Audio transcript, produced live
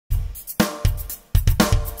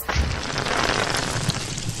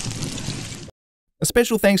A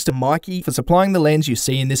special thanks to Meikie for supplying the lens you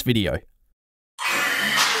see in this video.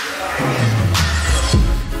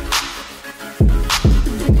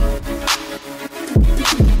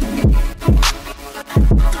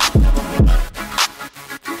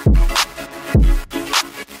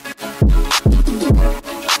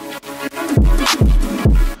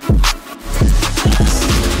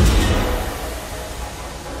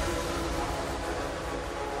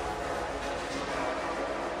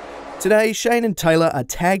 Today, Shane and Taylor are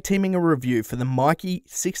tag teaming a review for the Meikie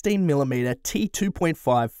 16mm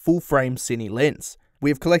T2.5 full-frame Cine lens. We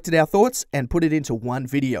have collected our thoughts and put it into one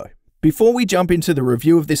video. Before we jump into the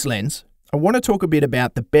review of this lens, I want to talk a bit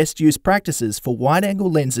about the best use practices for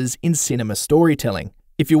wide-angle lenses in cinema storytelling.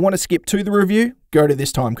 If you want to skip to the review, go to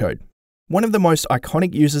this timecode. One of the most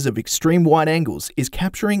iconic uses of extreme wide angles is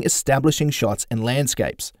capturing establishing shots and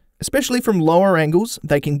landscapes. Especially from lower angles,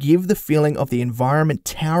 they can give the feeling of the environment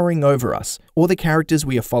towering over us or the characters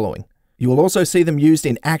we are following. You will also see them used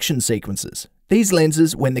in action sequences. These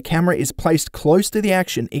lenses, when the camera is placed close to the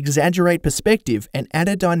action, exaggerate perspective and add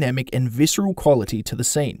a dynamic and visceral quality to the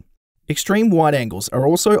scene. Extreme wide angles are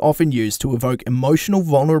also often used to evoke emotional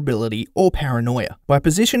vulnerability or paranoia. By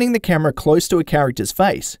positioning the camera close to a character's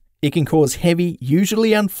face, it can cause heavy,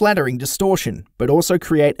 usually unflattering distortion, but also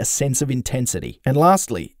create a sense of intensity. And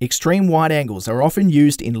lastly, extreme wide angles are often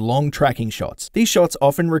used in long tracking shots. These shots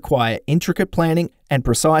often require intricate planning and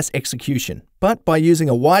precise execution. But by using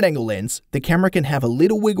a wide-angle lens, the camera can have a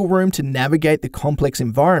little wiggle room to navigate the complex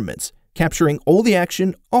environments, capturing all the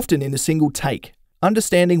action, often in a single take.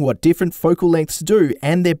 Understanding what different focal lengths do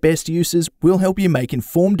and their best uses will help you make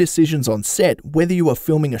informed decisions on set, whether you are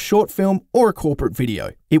filming a short film or a corporate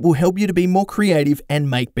video. It will help you to be more creative and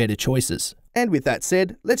make better choices. And with that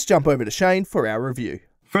said, let's jump over to Shane for our review.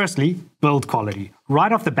 Firstly, build quality.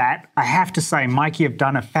 Right off the bat, I have to say Meikie have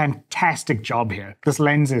done a fantastic job here. This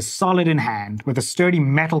lens is solid in hand with a sturdy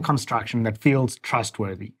metal construction that feels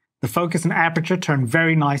trustworthy. The focus and aperture turn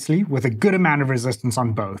very nicely with a good amount of resistance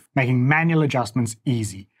on both, making manual adjustments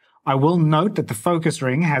easy. I will note that the focus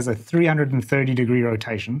ring has a 330-degree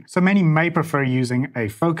rotation, so many may prefer using a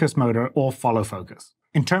focus motor or follow focus.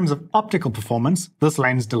 In terms of optical performance, this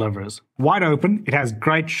lens delivers. Wide open, it has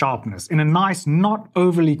great sharpness in a nice, not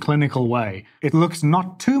overly clinical way. It looks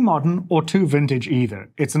not too modern or too vintage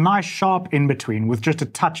either. It's a nice sharp in-between with just a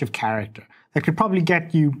touch of character that could probably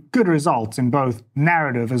get you good results in both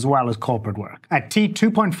narrative as well as corporate work. At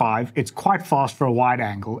T2.5, it's quite fast for a wide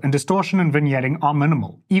angle, and distortion and vignetting are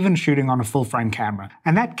minimal, even shooting on a full-frame camera.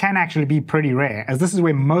 And that can actually be pretty rare, as this is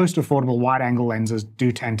where most affordable wide-angle lenses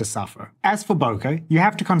do tend to suffer. As for bokeh, you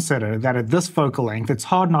have to consider that at this focal length, it's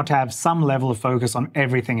hard not to have some level of focus on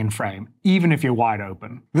everything in frame, even if you're wide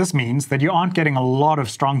open. This means that you aren't getting a lot of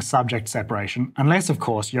strong subject separation, unless of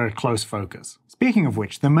course you're at close focus. Speaking of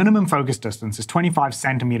which, the minimum focus distance is 25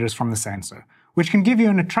 centimeters from the sensor, which can give you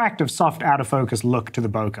an attractive soft out-of-focus look to the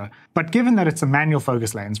bokeh, but given that it's a manual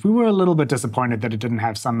focus lens, we were a little bit disappointed that it didn't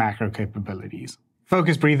have some macro capabilities.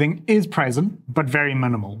 Focus breathing is present, but very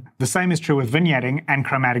minimal. The same is true with vignetting and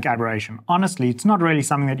chromatic aberration. Honestly, it's not really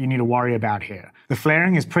something that you need to worry about here. The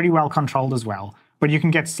flaring is pretty well controlled as well, but you can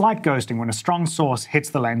get slight ghosting when a strong source hits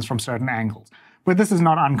the lens from certain angles, but this is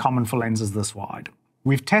not uncommon for lenses this wide.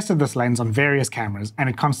 We've tested this lens on various cameras, and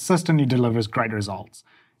it consistently delivers great results.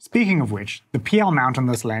 Speaking of which, the PL mount on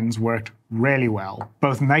this lens worked really well,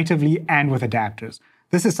 both natively and with adapters.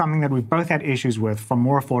 This is something that we've both had issues with from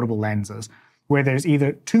more affordable lenses, where there's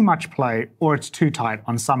either too much play or it's too tight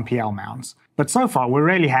on some PL mounts. But so far, we're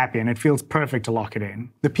really happy and it feels perfect to lock it in.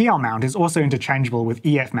 The PL mount is also interchangeable with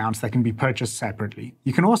EF mounts that can be purchased separately.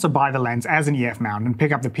 You can also buy the lens as an EF mount and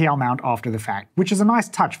pick up the PL mount after the fact, which is a nice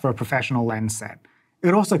touch for a professional lens set.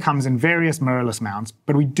 It also comes in various mirrorless mounts,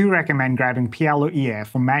 but we do recommend grabbing PL or EF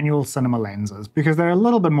for manual cinema lenses because they're a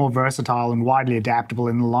little bit more versatile and widely adaptable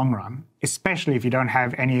in the long run, especially if you don't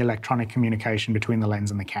have any electronic communication between the lens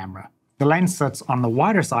and the camera. The lens sits on the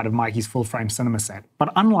wider side of Meikie's full-frame cinema set,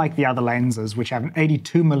 but unlike the other lenses which have an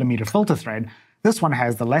 82mm filter thread, this one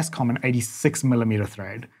has the less common 86mm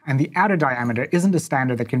thread, and the outer diameter isn't a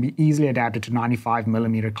standard that can be easily adapted to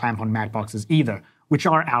 95mm clamp-on matte boxes either, which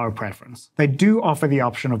are our preference. They do offer the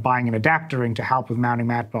option of buying an adapter ring to help with mounting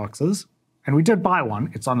matte boxes, and we did buy one,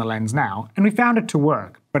 it's on the lens now, and we found it to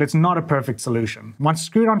work, but it's not a perfect solution. Once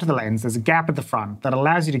screwed onto the lens, there's a gap at the front that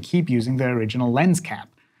allows you to keep using the original lens cap.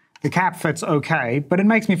 The cap fits okay, but it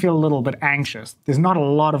makes me feel a little bit anxious. There's not a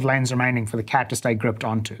lot of lens remaining for the cap to stay gripped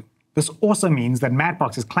onto. This also means that matte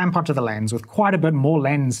boxes clamp onto the lens with quite a bit more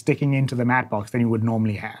lens sticking into the matte box than you would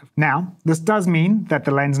normally have. Now, this does mean that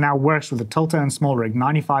the lens now works with the tilter and small rig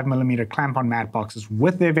 95mm clamp-on matte boxes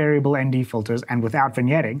with their variable ND filters and without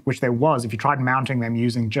vignetting, which there was if you tried mounting them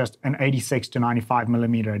using just an 86 to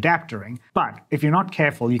 95mm adapter ring. But if you're not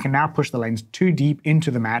careful, you can now push the lens too deep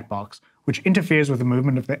into the matte box, which interferes with the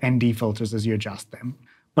movement of the ND filters as you adjust them.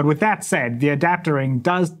 But with that said, the adapter ring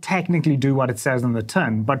does technically do what it says on the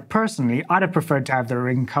tin, but personally, I'd have preferred to have the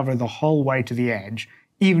ring cover the whole way to the edge,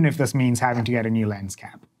 even if this means having to get a new lens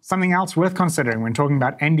cap. Something else worth considering when talking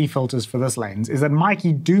about ND filters for this lens is that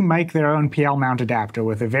Meike do make their own PL mount adapter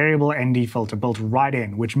with a variable ND filter built right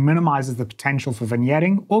in, which minimizes the potential for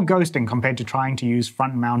vignetting or ghosting compared to trying to use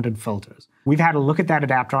front-mounted filters. We've had a look at that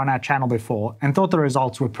adapter on our channel before and thought the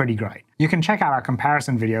results were pretty great. You can check out our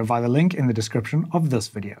comparison video via the link in the description of this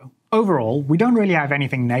video. Overall, we don't really have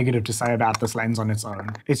anything negative to say about this lens on its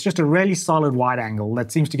own. It's just a really solid wide angle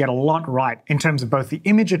that seems to get a lot right in terms of both the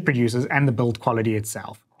image it produces and the build quality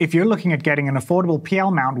itself. If you're looking at getting an affordable PL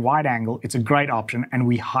mount wide angle, it's a great option and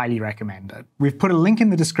we highly recommend it. We've put a link in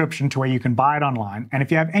the description to where you can buy it online, and if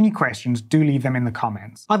you have any questions, do leave them in the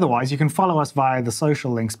comments. Otherwise, you can follow us via the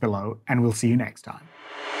social links below, and we'll see you next time.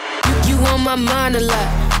 You on my mind a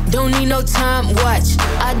lot, don't need no time watch.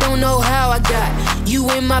 I don't know how I got you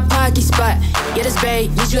in my pocket spot. Yeah, that's babe,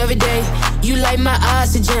 need you every day. You like my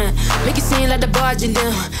oxygen, make it seem like the barging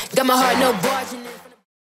down. Got my heart no barging.